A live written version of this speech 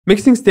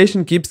Mixing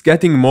Station keeps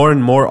getting more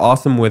and more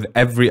awesome with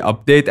every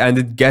update, and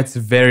it gets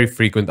very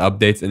frequent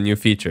updates and new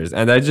features.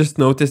 And I just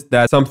noticed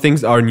that some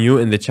things are new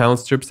in the channel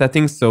strip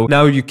settings. So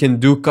now you can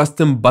do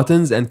custom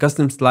buttons and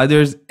custom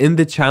sliders in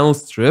the channel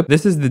strip.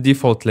 This is the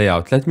default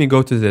layout. Let me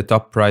go to the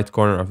top right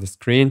corner of the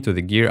screen to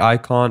the gear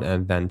icon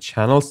and then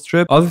channel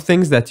strip. Other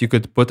things that you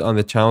could put on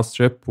the channel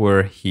strip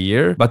were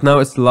here, but now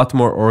it's a lot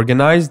more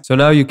organized. So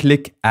now you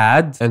click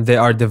add and they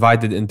are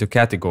divided into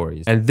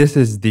categories. And this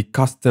is the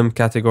custom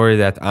category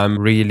that I'm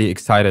really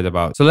excited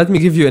about. So let me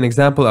give you an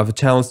example of a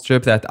channel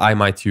strip that I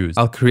might use.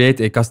 I'll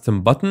create a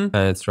custom button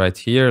and it's right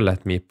here.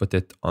 Let me put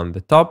it on the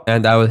top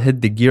and I will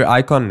hit the gear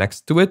icon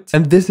next to it.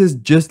 And this is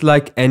just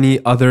like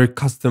any other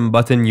custom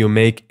button you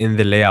make in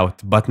the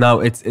layout, but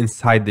now it's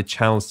inside the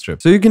channel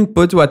strip. So you can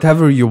put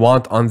whatever you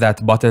want on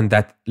that button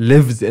that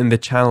lives in the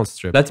channel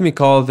strip. Let me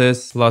call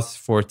this plus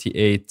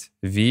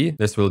 48V.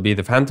 This will be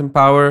the phantom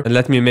power. And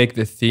let me make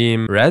the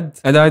theme red.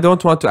 And I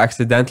don't want to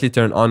accidentally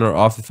turn on or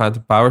off the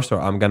phantom power. So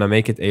I'm going to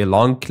make it a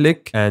long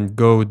click and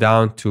go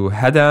down to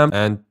head amp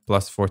and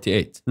plus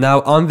 48.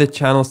 Now on the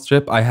channel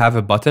strip, I have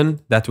a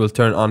button that will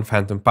turn on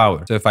phantom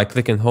power. So if I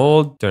click and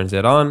hold, turns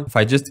it on. If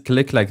I just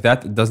click like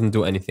that, it doesn't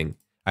do anything.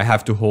 I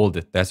have to hold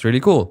it. That's really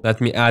cool. Let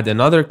me add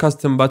another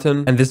custom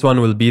button and this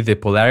one will be the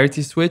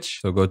polarity switch.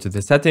 So go to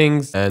the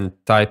settings and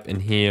type in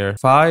here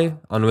phi.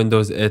 On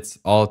Windows, it's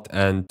Alt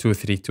and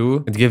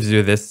 232. It gives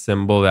you this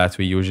symbol that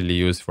we usually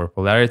use for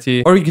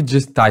polarity, or you could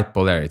just type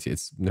polarity.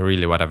 It's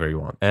really whatever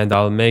you want. And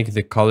I'll make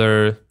the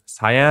color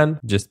cyan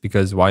just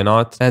because why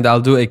not? And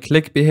I'll do a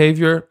click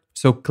behavior.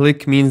 So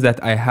click means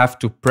that I have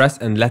to press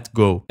and let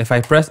go. If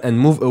I press and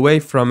move away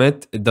from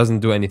it, it doesn't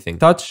do anything.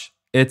 Touch.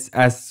 It's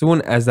as soon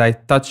as I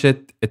touch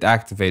it, it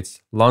activates.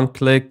 Long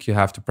click, you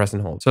have to press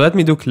and hold. So let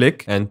me do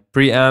click and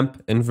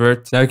preamp,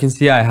 invert. Now you can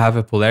see I have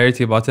a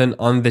polarity button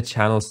on the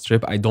channel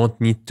strip. I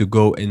don't need to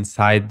go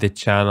inside the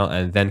channel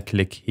and then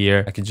click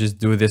here. I can just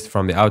do this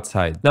from the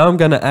outside. Now I'm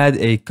gonna add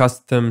a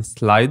custom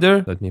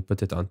slider. Let me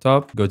put it on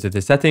top. Go to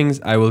the settings.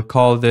 I will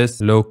call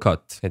this low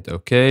cut. Hit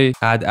OK.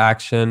 Add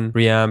action,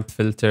 preamp,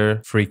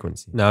 filter,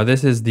 frequency. Now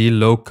this is the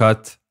low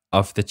cut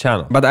of the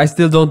channel, but I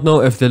still don't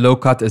know if the low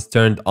cut is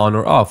turned on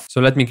or off.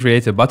 So let me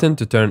create a button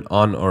to turn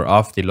on or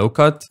off the low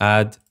cut.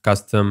 Add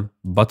custom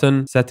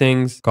button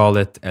settings, call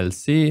it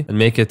LC and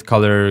make it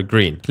color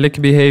green.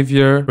 Click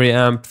behavior,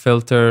 preamp,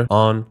 filter,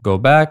 on, go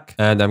back,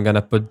 and I'm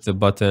gonna put the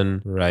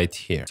button right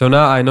here. So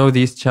now I know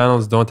these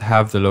channels don't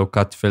have the low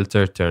cut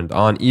filter turned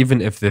on, even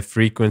if the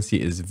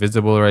frequency is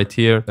visible right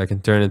here. I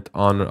can turn it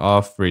on or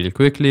off really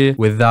quickly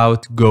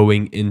without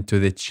going into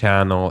the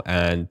channel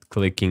and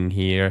clicking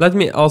here. Let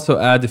me also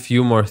add a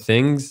few more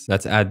things.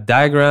 Let's add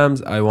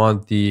diagrams. I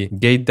want the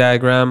gate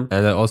diagram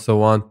and I also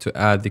want to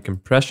add the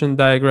compression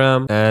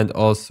diagram and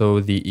also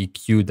the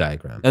EQ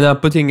diagram. And I'm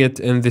putting it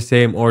in the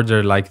same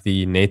order like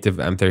the native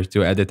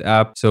M32 edit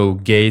app. So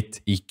gate,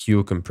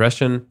 EQ,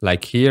 compression,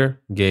 like here,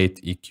 gate,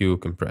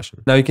 EQ,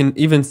 compression. Now you can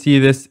even see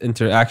this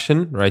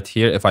interaction right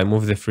here. If I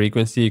move the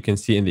frequency, you can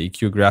see in the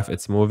EQ graph,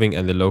 it's moving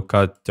and the low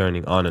cut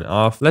turning on and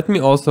off. Let me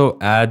also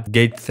add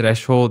gate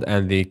threshold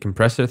and the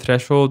compressor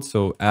threshold.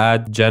 So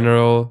add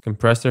general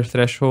compressor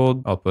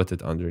threshold. I'll put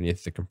it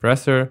underneath the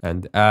compressor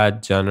and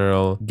add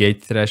general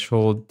gate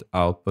threshold.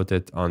 I'll put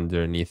it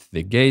underneath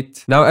the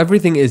gate. Now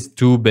everything is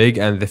too big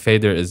and the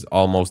fader is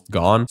almost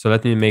gone. So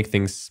let me make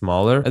things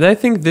smaller. And I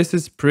think this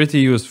is pretty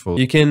useful.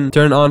 You can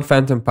turn on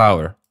phantom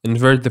power,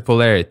 invert the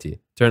polarity,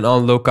 turn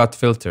on low cut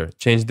filter,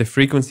 change the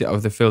frequency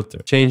of the filter,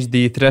 change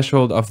the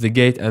threshold of the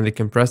gate and the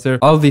compressor.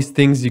 All these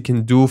things you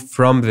can do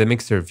from the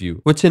mixer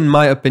view, which in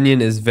my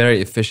opinion is very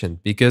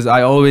efficient because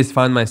I always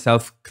find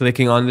myself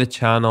clicking on the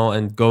channel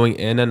and going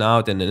in and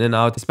out and in and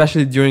out,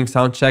 especially during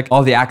sound check,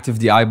 all the active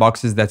DI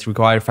boxes that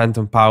require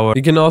phantom power.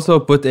 You can also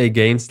put a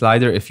gain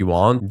slider if you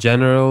want,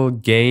 general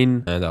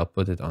gain, and I'll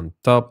put it on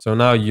top. So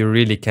now you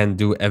really can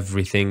do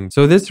everything.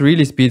 So this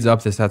really speeds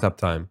up the setup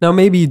time. Now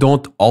maybe you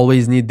don't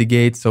always need the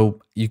gate, so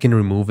you can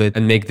remove it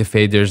and make the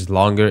faders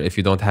longer if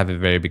you don't have a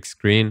very big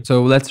screen.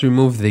 So let's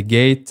remove the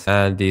gate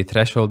and the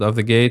threshold of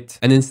the gate.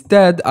 And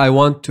instead, I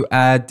want to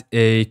add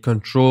a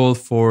control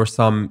for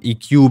some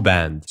EQ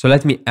band. So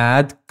let me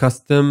add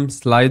custom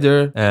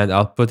slider and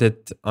I'll put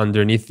it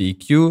underneath the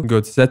EQ.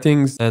 Go to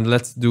settings and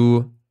let's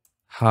do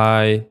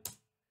high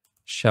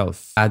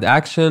shelf. Add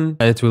action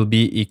and it will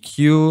be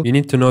EQ. You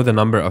need to know the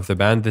number of the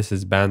band. This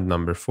is band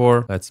number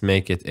 4. Let's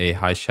make it a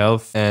high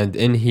shelf. And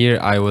in here,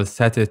 I will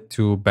set it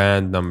to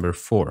band number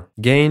 4.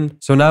 Gain.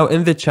 So now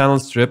in the channel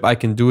strip, I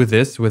can do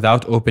this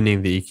without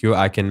opening the EQ.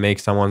 I can make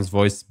someone's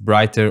voice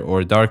brighter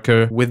or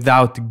darker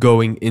without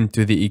going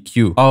into the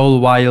EQ, all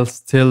while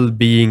still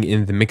being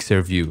in the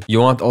mixer view.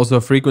 You want also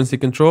frequency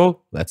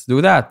control? Let's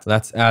do that.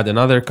 Let's add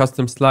another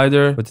custom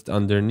slider, put it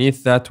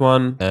underneath that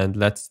one, and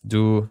let's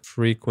do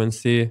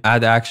frequency.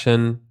 Add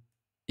action,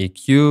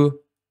 EQ,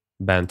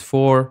 band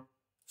 4,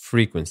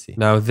 frequency.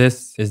 Now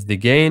this is the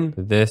gain,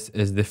 this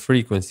is the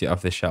frequency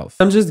of the shelf.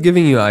 I'm just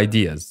giving you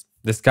ideas.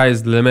 The sky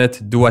is the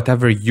limit. Do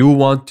whatever you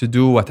want to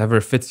do, whatever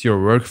fits your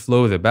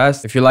workflow the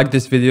best. If you like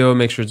this video,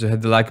 make sure to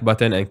hit the like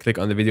button and click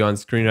on the video on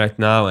screen right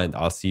now, and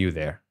I'll see you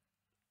there.